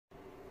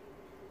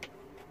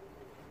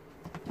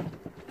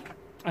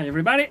Hi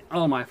everybody,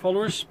 all my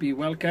followers, be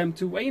welcome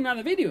to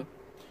another video.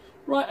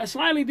 Right, a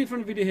slightly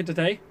different video here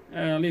today,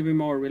 a little bit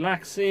more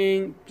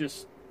relaxing.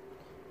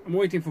 I'm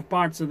waiting for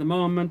parts at the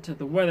moment.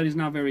 The weather is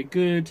not very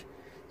good,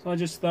 so I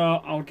just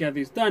thought I'll get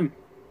this done.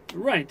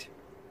 Right,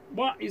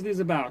 what is this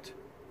about?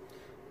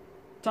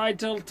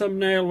 Title,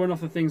 thumbnail, one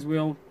of the things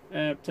we'll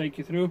take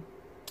you through.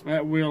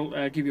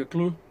 We'll give you a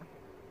clue.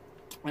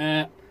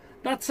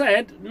 That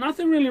said,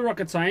 nothing really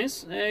rocket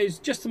science. It's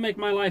just to make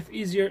my life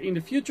easier in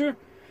the future.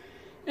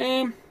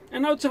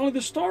 And I'll tell you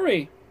the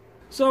story.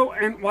 So,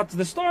 and what's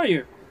the story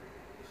here?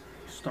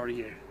 Story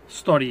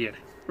here.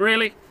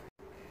 Really?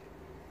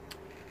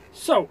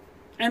 So,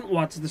 and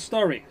what's the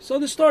story? So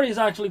the story is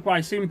actually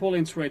quite simple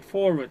and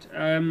straightforward.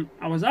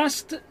 I was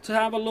asked to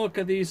have a look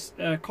at this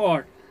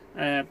car.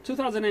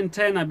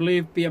 2010, I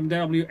believe,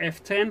 BMW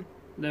F10,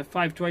 the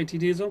 520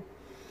 diesel.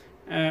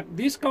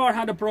 This car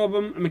had a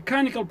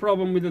mechanical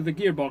problem with the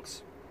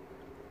gearbox.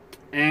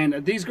 And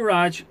this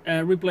garage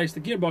replaced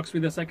the gearbox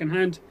with a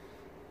second-hand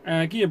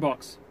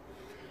gearbox.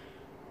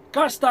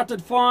 Car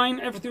started fine,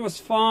 everything was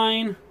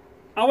fine.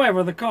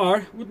 However, the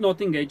car would not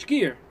engage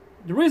gear.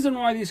 The reason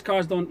why these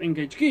cars don't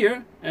engage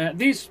gear,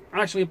 this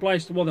actually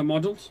applies to other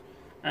models.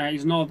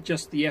 It's not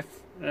just the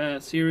F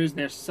series.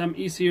 There's some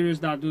E series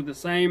that do the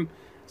same,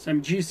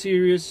 some G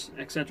series,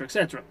 etc.,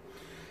 etc.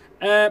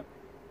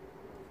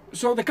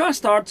 So the car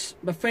starts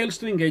but fails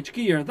to engage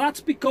gear.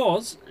 That's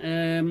because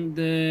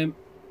the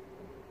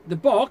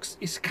box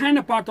is kind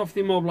of part of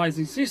the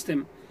immobilizing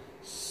system.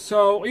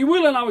 So it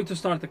will allow you to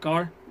start the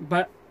car,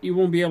 but you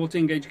won't be able to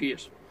engage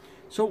gears.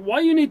 So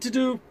what you need to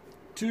do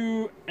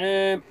to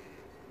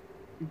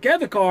get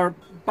the car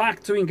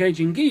back to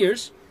engaging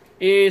gears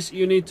is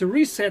you need to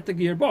reset the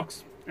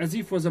gearbox as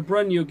if it was a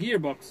brand new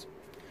gearbox.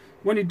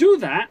 When you do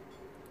that,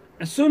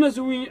 as soon as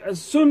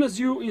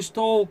you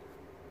install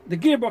the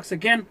gearbox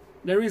again,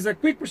 there is a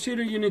quick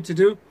procedure you need to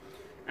do,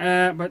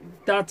 but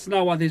that's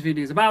not what this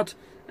video is about.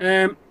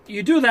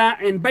 You do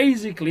that, and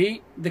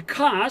basically the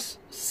car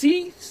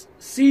sees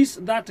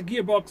that the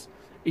gearbox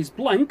is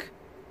blank,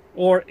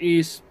 or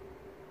is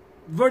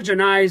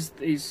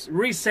virginized, is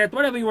reset,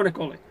 whatever you want to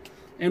call it.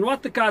 And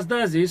what the car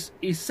does is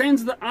it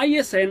sends the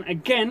ISN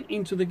again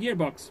into the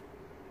gearbox,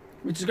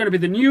 which is going to be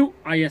the new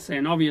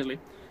ISN, obviously.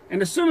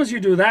 And as soon as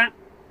you do that,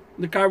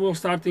 the car will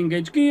start to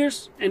engage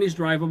gears and is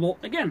drivable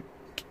again.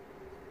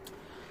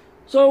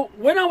 So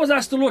when I was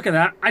asked to look at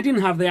that, I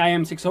didn't have the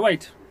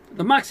IM608.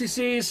 The Maxi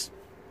Cs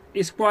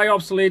is quite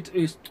obsolete.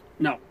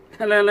 No,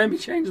 let me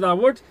change that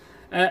word.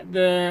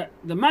 The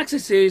Maxi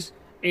Cs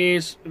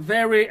is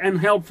very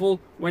unhelpful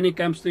when it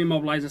comes to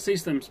immobilizer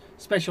systems,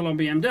 especially on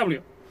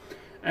BMW.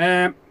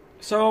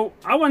 So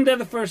I went there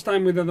the first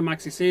time with the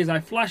Maxi Cs. I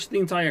flashed the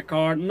entire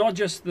car, not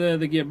just the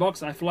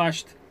gearbox. I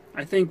flashed,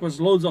 I think, was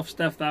loads of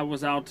stuff that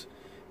was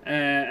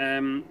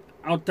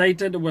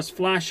outdated. It was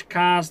flash,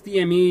 cars,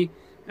 DME,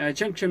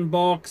 junction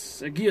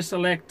box, gear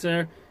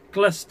selector,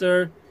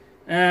 cluster.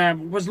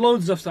 Was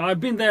loads of stuff. I've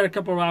been there a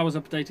couple of hours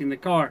updating the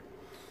car.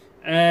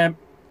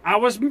 I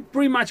was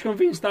pretty much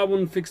convinced that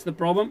wouldn't fix the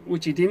problem,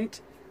 which it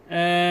didn't.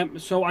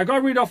 So I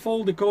got rid of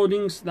all the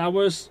codings that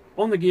was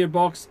on the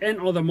gearbox and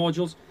other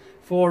modules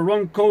for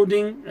wrong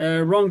coding,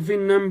 wrong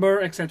VIN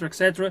number, etc.,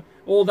 etc.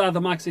 All that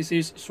the Maxi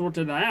Cs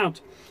sorted that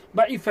out,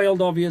 but it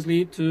failed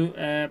obviously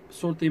to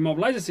sort the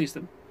immobilizer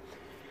system.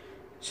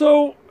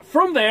 So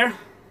from there,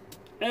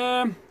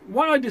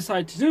 what I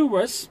decided to do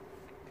was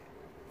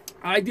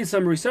I did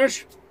some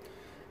research,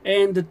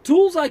 and the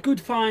tools I could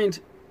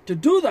find to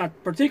do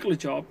that particular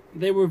job,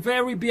 they were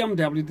very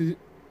BMW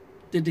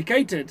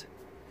dedicated.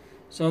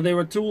 So they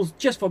were tools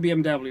just for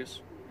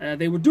BMWs.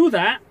 They would do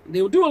that.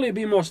 They would do a little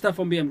bit more stuff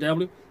on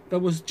BMW, but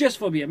it was just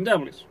for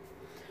BMWs.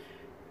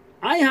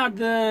 I had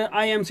the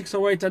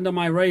IM608 under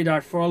my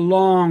radar for a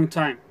long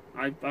time.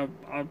 I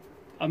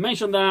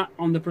mentioned that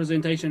on the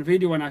presentation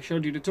video when I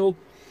showed you the tool.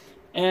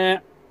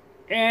 And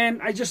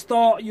I just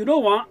thought, you know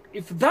what?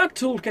 If that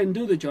tool can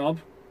do the job,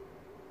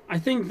 I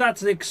think that's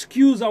the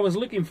excuse I was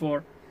looking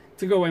for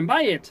to go and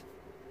buy it.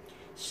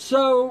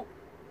 So,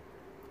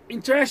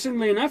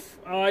 interestingly enough,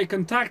 I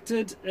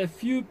contacted a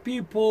few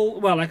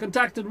people. Well, I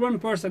contacted one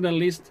person at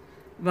least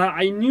that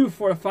I knew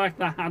for a fact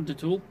that had the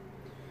tool.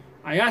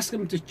 I asked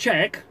him to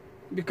check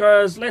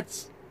because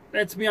let's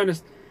be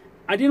honest,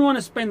 I didn't want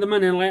to spend the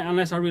money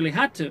unless I really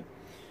had to.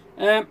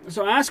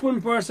 So I asked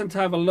one person to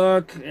have a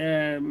look.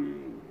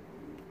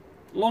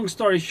 Long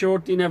story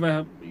short, he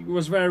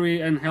was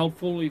very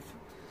unhelpful.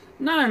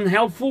 Not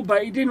unhelpful,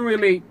 but he didn't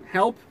really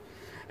help.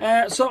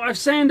 So I've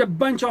sent a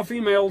bunch of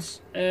emails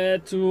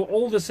to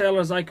all the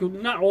sellers I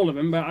could, not all of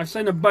them, but I've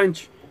sent a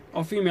bunch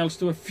of emails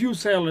to a few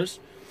sellers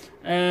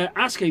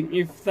asking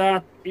if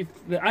the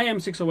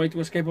IM608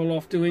 was capable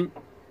of doing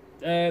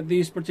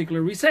this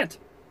particular reset.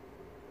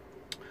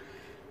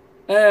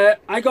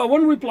 I got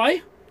one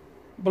reply,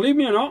 believe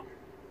me or not,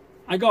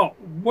 I got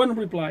one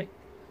reply.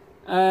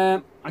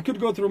 I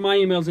could go through my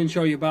emails and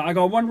show you, but I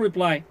got one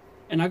reply,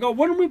 and I got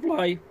one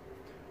reply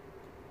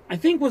I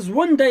think it was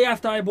one day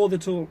after I bought the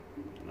tool.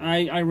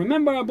 I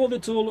remember I bought the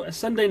tool a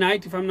Sunday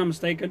night, if I'm not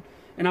mistaken,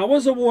 and I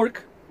was at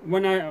work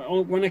when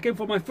I came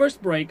for my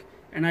first break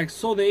and I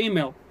saw the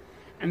email,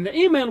 and the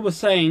email was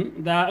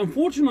saying that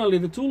unfortunately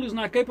the tool is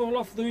not capable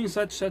of doing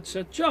such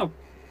job.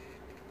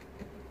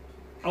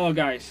 Oh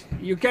guys,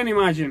 you can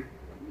imagine.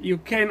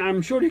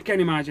 I'm sure you can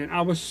imagine.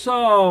 I was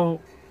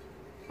so...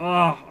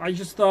 I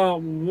just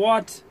thought,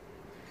 what?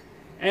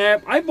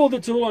 I bought the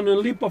tool on a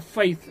leap of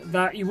faith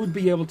that it would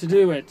be able to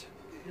do it.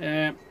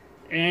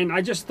 And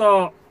I just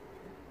thought,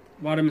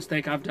 what a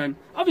mistake I've done.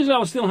 Obviously I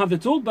will still have the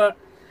tool, but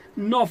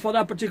not for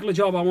that particular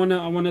job I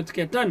wanted to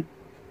get done.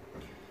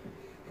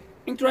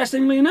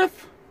 Interestingly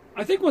enough,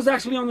 I think it was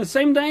actually on the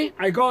same day,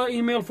 I got an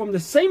email from the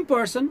same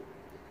person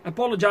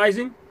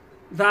apologizing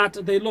that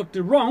they looked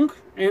wrong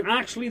and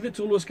actually the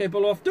tool was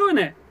capable of doing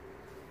it.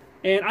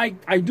 And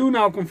I do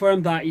now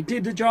confirm that it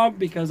did the job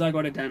because I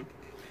got it done.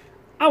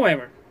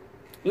 However,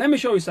 let me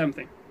show you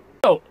something.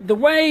 So, the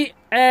way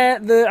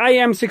the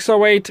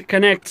IM608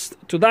 connects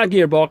to that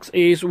gearbox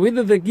is with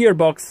the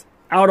gearbox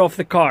out of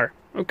the car.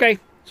 Okay,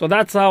 so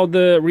that's how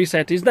the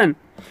reset is done.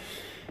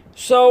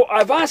 So,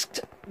 I've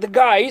asked the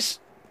guys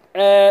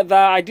that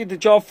I did the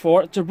job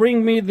for to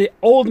bring me the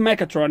old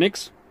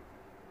mechatronics.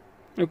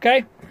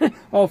 Okay,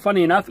 oh,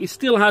 funny enough, it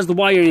still has the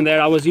wire in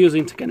there I was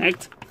using to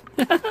connect.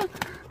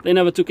 They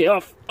never took it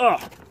off. Oh,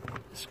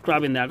 it's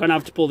grabbing there. I'm gonna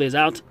have to pull this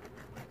out.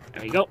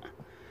 There we go.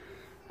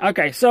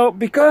 Okay, so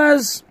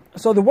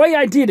the way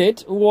I did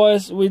it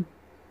was with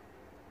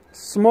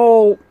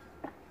small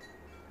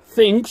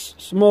things,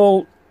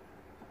 small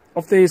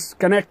of these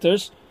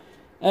connectors.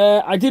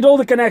 I did all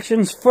the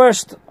connections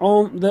first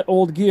on the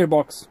old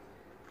gearbox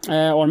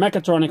or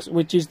mechatronics,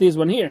 which is this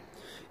one here.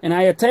 And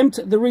I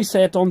attempt the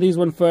reset on this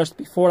one first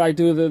before I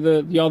do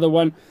the other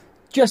one,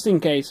 just in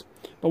case.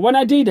 But when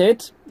I did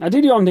it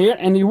on there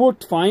and it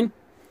worked fine.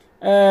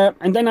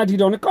 And then I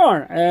did it on the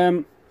car.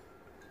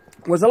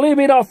 Was a little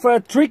bit of a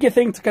tricky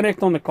thing to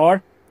connect on the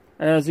car,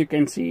 as you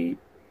can see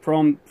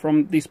from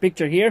this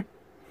picture here.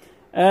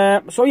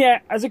 So yeah,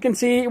 as you can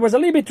see, it was a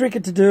little bit tricky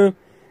to do.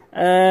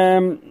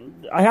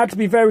 I had to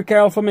be very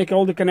careful, make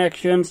all the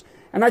connections.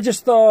 And I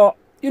just thought,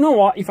 you know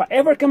what, if I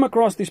ever come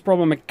across this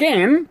problem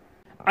again,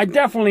 I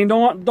definitely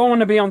don't want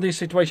to be on this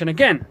situation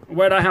again,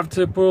 where I have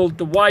to pull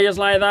the wires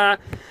like that.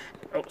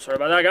 Oh, sorry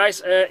about that,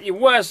 guys. It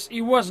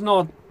was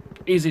not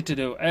easy to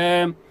do.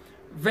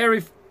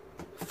 Very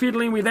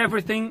fiddling with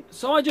everything.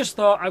 So I just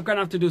thought I'm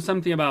gonna have to do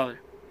something about it.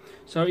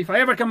 So if I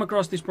ever come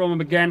across this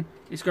problem again,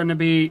 it's gonna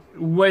be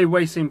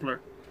way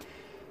simpler.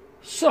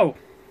 So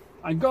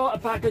I got a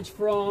package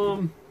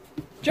from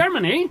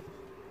Germany.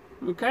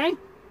 Okay.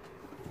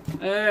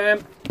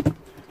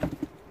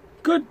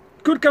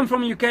 Could come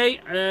from UK.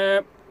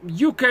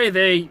 UK,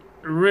 they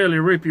really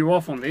rip you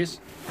off on this.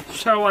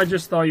 So I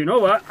just thought, you know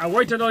what, I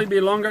waited a little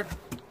bit longer,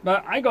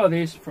 but I got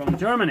this from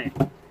Germany.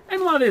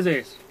 And what is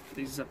this?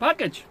 This is a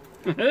package.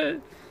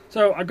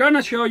 So I'm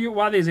gonna show you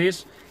what this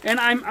is, and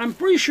I'm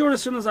pretty sure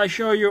as soon as I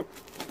show you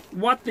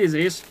what this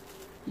is,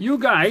 you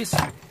guys,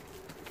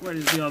 where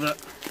is the other?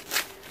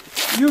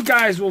 You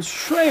guys will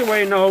straight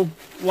away know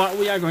what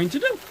we are going to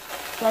do.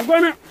 So I'm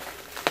gonna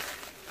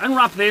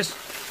unwrap this,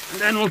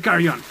 and then we'll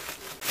carry on.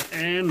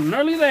 And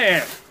nearly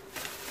there.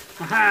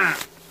 Aha!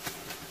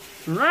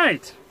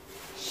 Right.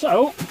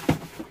 So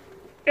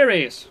here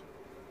it is.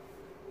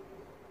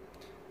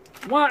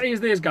 What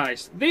is this,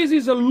 guys? This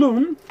is a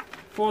loom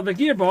for the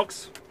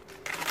gearbox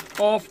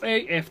of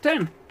a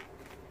F10.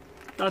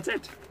 That's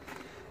it.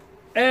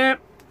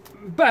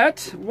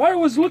 But what I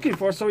was looking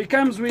for, so it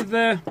comes with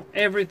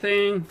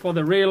everything for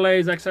the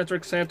relays,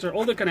 etc.,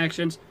 all the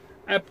connections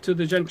up to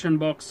the junction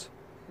box.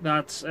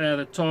 That's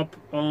the top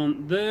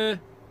on the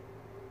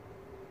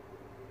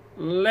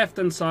left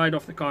hand side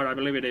of the car, I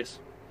believe it is.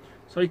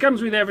 So it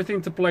comes with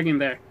everything to plug in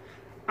there.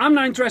 I'm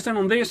not interested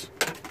on this.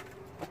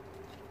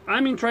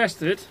 I'm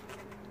interested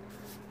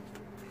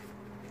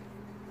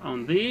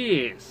on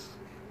this.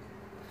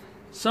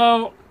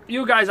 So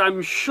you guys,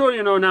 I'm sure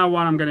you know now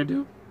what I'm gonna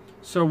do.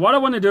 So what I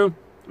want to do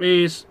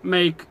is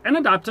make an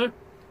adapter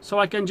so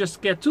I can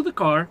just get to the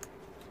car,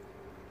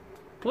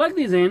 plug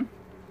this in,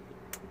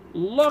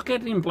 lock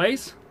it in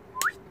place,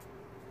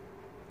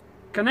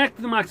 connect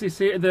the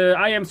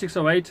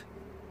IM608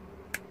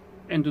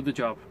 and do the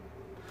job.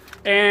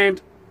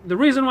 And the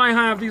reason why I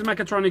have these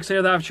mechatronics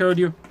here that I've showed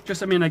you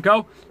just a minute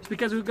ago is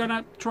because we're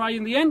gonna try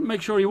in the end,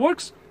 make sure it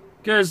works,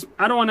 because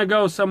I don't want to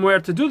go somewhere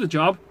to do the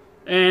job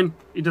and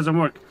it doesn't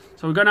work.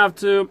 So we're gonna have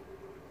to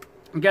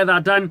get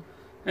that done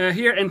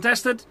here and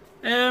test it,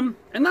 and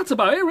that's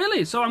about it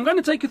really. So I'm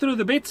gonna take you through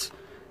the bits,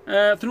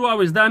 through how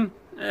it's done.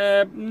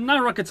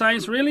 Not rocket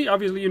science really.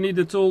 Obviously you need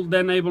the tool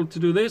then able to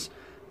do this,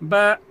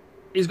 but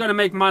it's gonna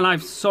make my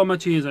life so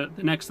much easier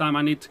the next time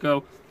I need to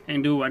go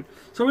and do one.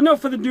 So without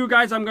further ado,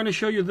 guys, I'm going to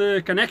show you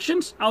the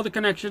connections, how the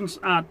connections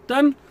are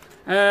done,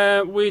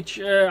 which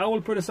I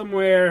will put it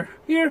somewhere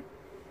here.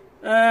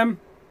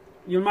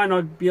 You might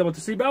not be able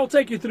to see, but I'll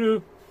take you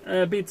through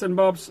bits and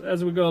bobs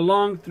as we go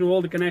along through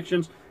all the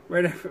connections,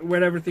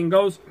 where everything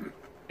goes,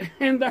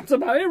 and that's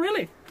about it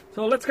really.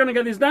 So let's kind of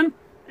get this done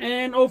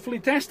and hopefully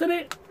test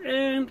it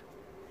and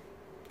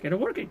get it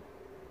working.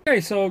 Okay,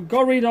 so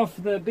got rid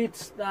of the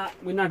bits that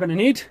we're not gonna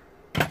need.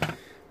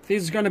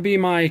 This is gonna be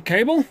my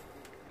cable,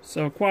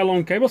 so quite a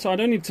long cable, so I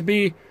don't need to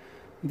be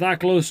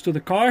that close to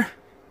the car.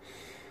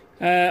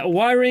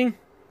 Wiring,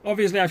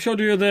 obviously I've showed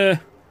you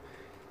the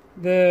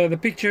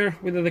picture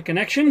with the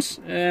connections.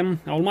 I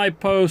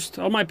might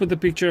put the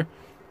picture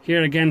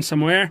here again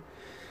somewhere.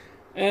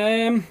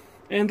 And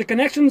the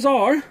connections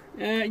are,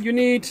 you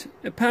need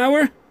a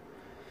power,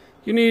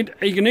 you need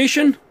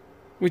ignition,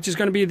 which is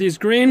going to be this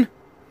green.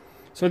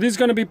 So this is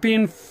going to be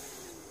pin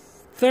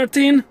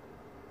 13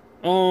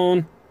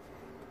 on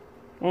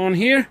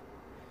here.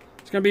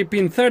 It's going to be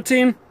pin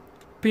 13,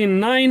 pin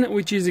 9,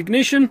 which is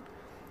ignition,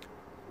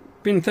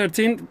 pin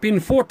 13,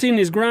 pin 14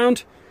 is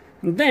ground.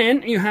 And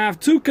then you have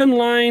two CAN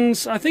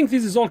lines. I think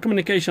this is all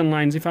communication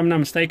lines, if I'm not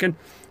mistaken.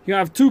 You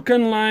have two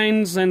CAN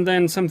lines and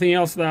then something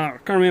else that I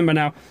can't remember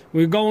now.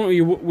 We're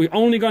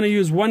only going to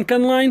use one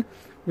CAN line,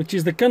 which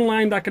is the CAN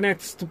line that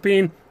connects to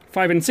pin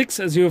 5 and 6,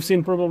 as you have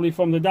seen probably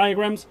from the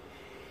diagrams.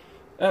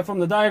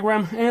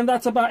 And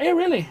that's about it,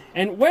 really.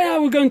 And where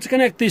are we going to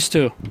connect these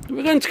two?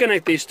 We're going to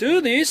connect these to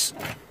this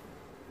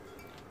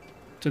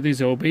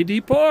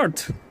OBD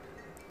port.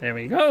 There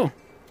we go.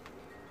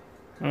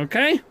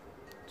 Okay.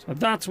 So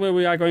that's where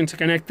we are going to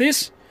connect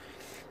this.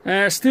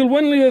 Still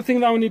one little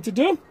thing that we need to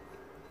do,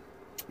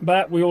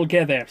 but we will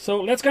get there. So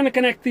let's kind of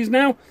connect these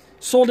now,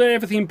 solder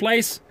everything in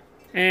place,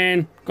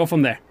 and go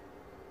from there.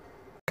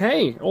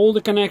 Okay, all the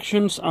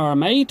connections are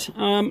made.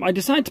 I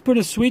decided to put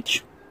a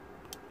switch,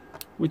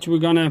 which we're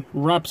gonna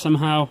wrap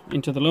somehow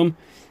into the loom.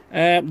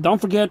 Don't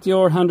forget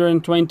your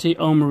 120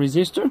 ohm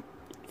resistor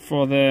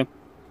for the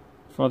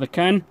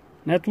CAN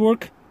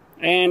network.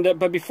 And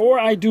but before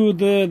I do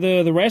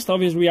the rest,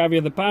 obviously we have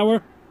here the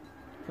power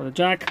for the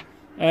jack.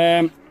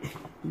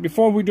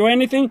 Before we do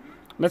anything,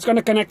 let's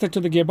gonna connect it to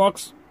the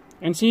gearbox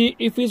and see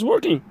if it's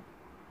working.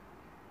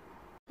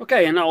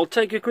 Okay, and I'll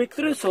take a quick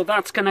through. So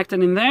that's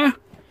connected in there,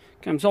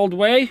 comes all the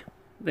way.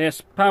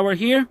 There's power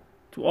here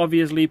to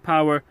obviously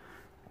power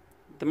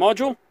the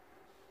module,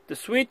 the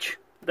switch,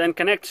 then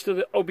connects to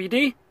the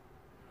OBD,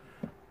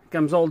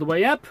 comes all the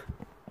way up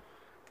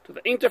to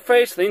the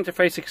interface. The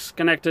interface is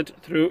connected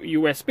through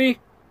USB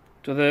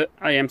to the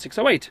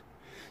IM608.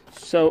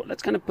 So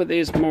let's kind of put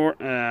this more,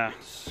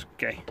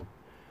 okay,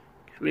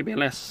 a little bit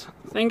less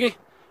thingy.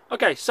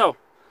 Okay, so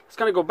let's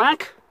kind of go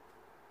back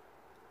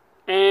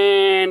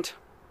and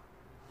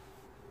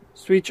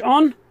switch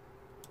on.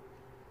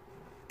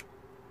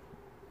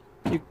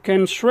 You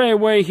can straight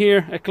away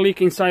hear a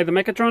click inside the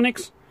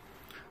mechatronics.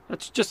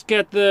 Let's just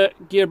get the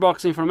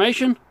gearbox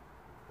information,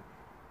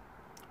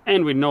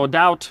 and with no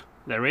doubt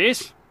there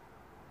is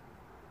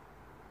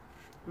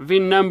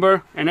VIN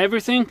number and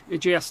everything,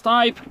 EGS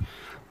type,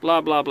 blah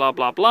blah blah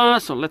blah blah.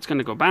 So let's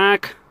gonna go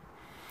back.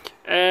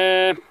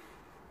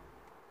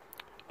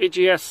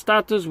 EGS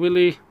status, will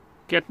he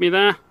get me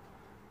there?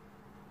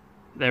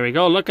 There we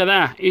go, look at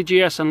that,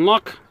 EGS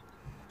unlock,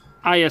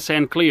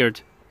 ISN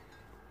cleared.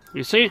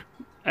 You see,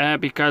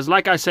 because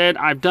like I said,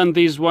 I've done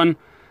this one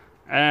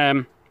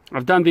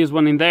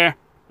in there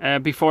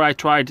before I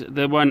tried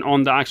the one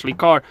on the actually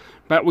car.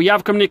 But we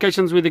have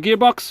communications with the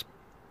gearbox.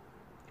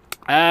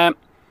 I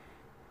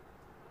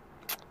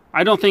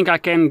don't think I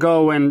can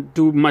go and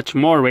do much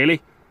more,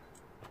 really.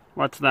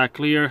 What's that?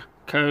 Clear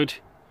code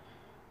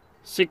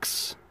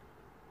 6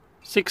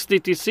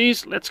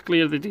 DTCs. Let's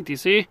clear the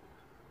DTC.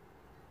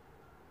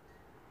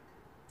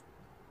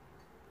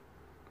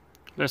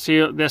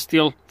 There's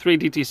still 3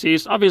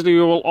 DTCs. Obviously,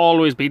 there will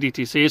always be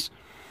DTCs.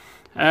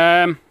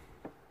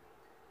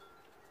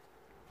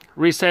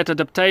 Reset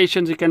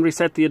adaptations. You can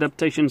reset the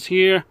adaptations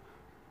here.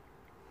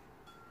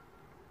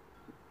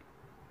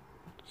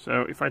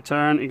 So if I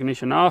turn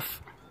ignition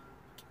off,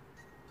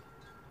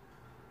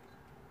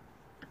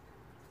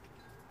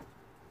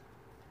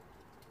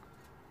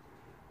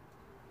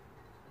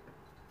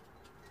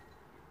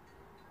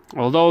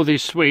 although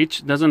this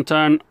switch doesn't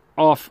turn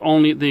off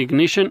only the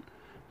ignition,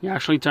 it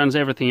actually turns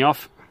everything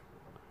off,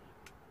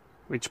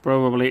 which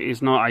probably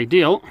is not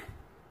ideal.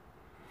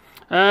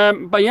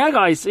 But yeah,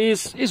 guys,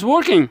 it's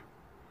working.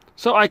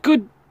 So I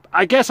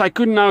guess I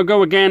could now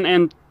go again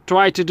and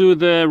try to do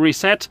the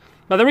reset,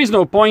 but there is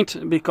no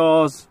point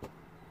because,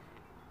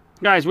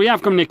 guys, we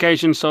have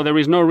communication, so there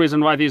is no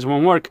reason why this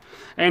won't work.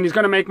 And it's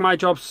gonna make my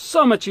job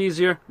so much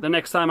easier the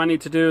next time I need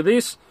to do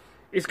this.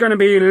 It's gonna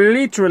be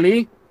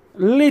literally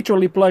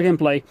plug and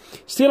play.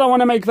 Still, I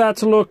want to make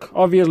that look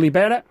obviously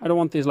better. I don't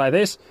want this like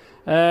this,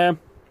 and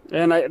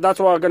that's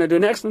what I'm gonna do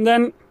next. And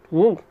then,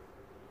 whoa,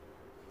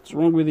 what's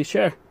wrong with this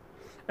chair?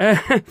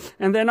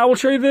 And then I will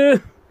show you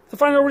the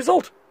final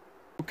result.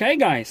 Okay,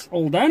 guys,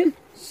 all done.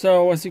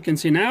 So as you can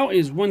see now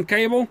is one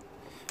cable.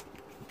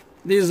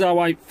 This is how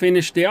I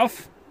finished it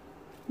off.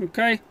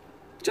 Okay,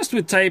 just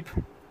with tape,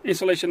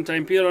 insulation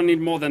tape. You don't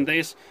need more than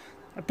this.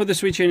 I put the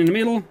switch in the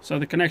middle, so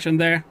the connection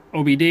there,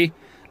 OBD.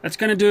 Let's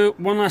gonna do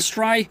one last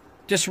try.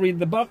 Just read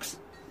the box.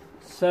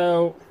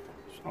 So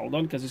hold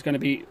on, because it's gonna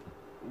be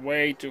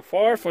way too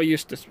far for you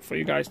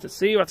guys to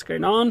see what's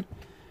going on.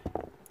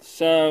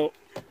 So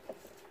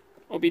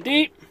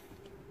OBD,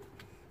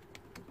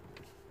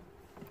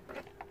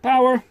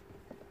 power.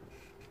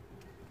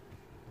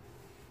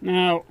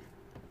 Now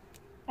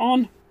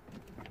on.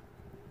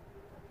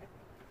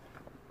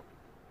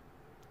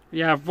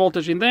 You have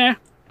voltage in there.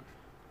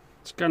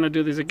 It's gonna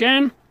do this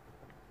again.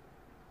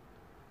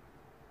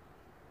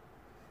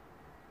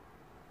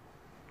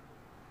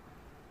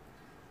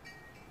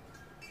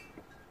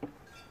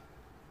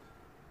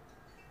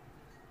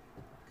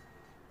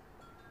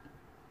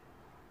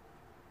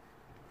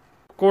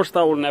 Of course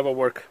that will never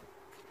work.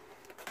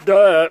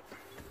 Duh.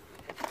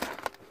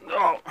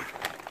 Oh.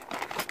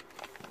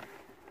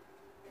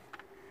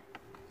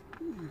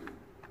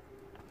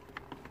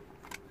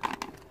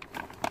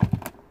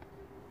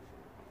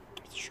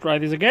 Let's try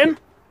this again.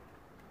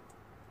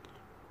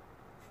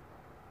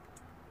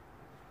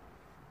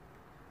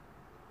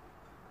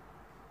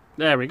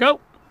 There we go.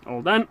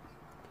 All done.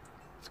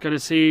 It's gonna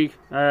see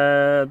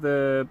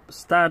the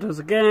status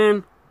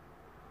again.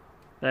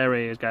 There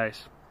he is,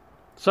 guys.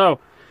 So,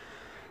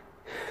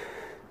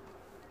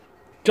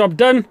 job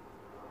done.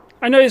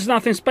 I know it's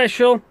nothing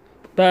special,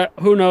 but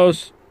who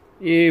knows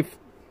if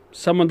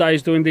someone that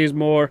is doing this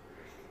more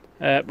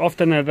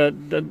often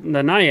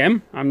than I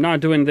am. I'm not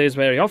doing this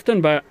very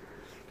often, but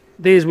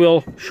this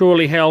will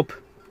surely help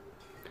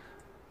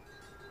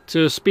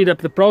to speed up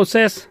the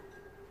process,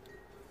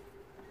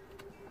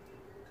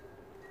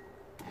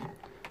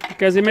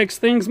 because it makes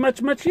things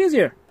much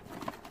easier.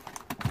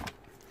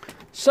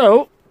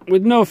 So,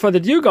 with no further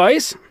ado,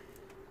 guys.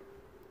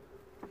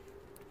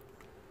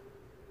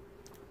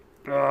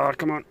 Oh,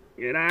 come on,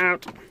 get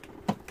out.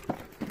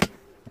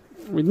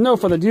 With no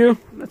further ado,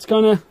 let's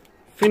gonna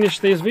finish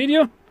this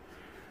video.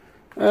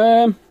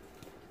 And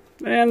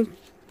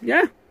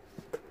yeah,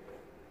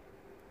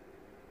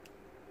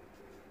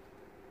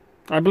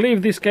 I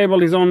believe this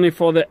cable is only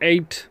for the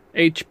 8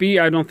 HP.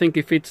 I don't think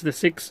it fits the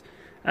 6.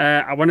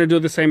 I want to do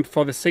the same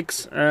for the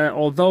 6,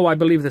 although I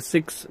believe the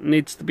 6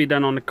 needs to be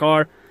done on the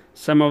car,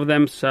 some of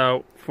them.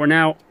 So for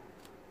now,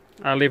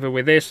 I'll leave it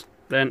with this.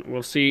 Then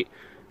we'll see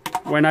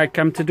when I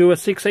come to do a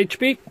 6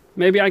 HP.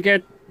 Maybe I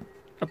get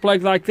a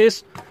plug like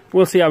this.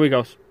 We'll see how it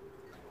goes.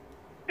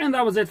 And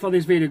that was it for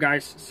this video,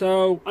 guys.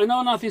 So I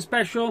know nothing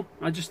special.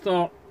 I just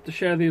thought to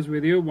share this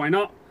with you. Why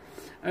not?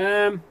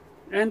 And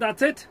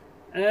that's it.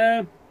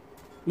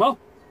 Well,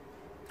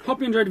 hope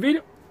you enjoyed the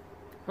video.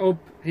 Hope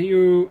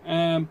you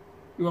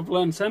have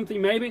learned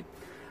something, maybe.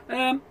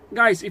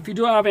 Guys, if you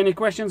do have any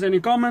questions, any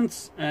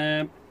comments,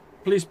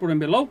 please put them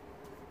below.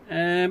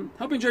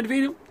 Hope you enjoyed the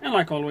video, and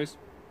like always,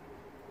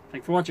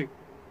 thanks for watching.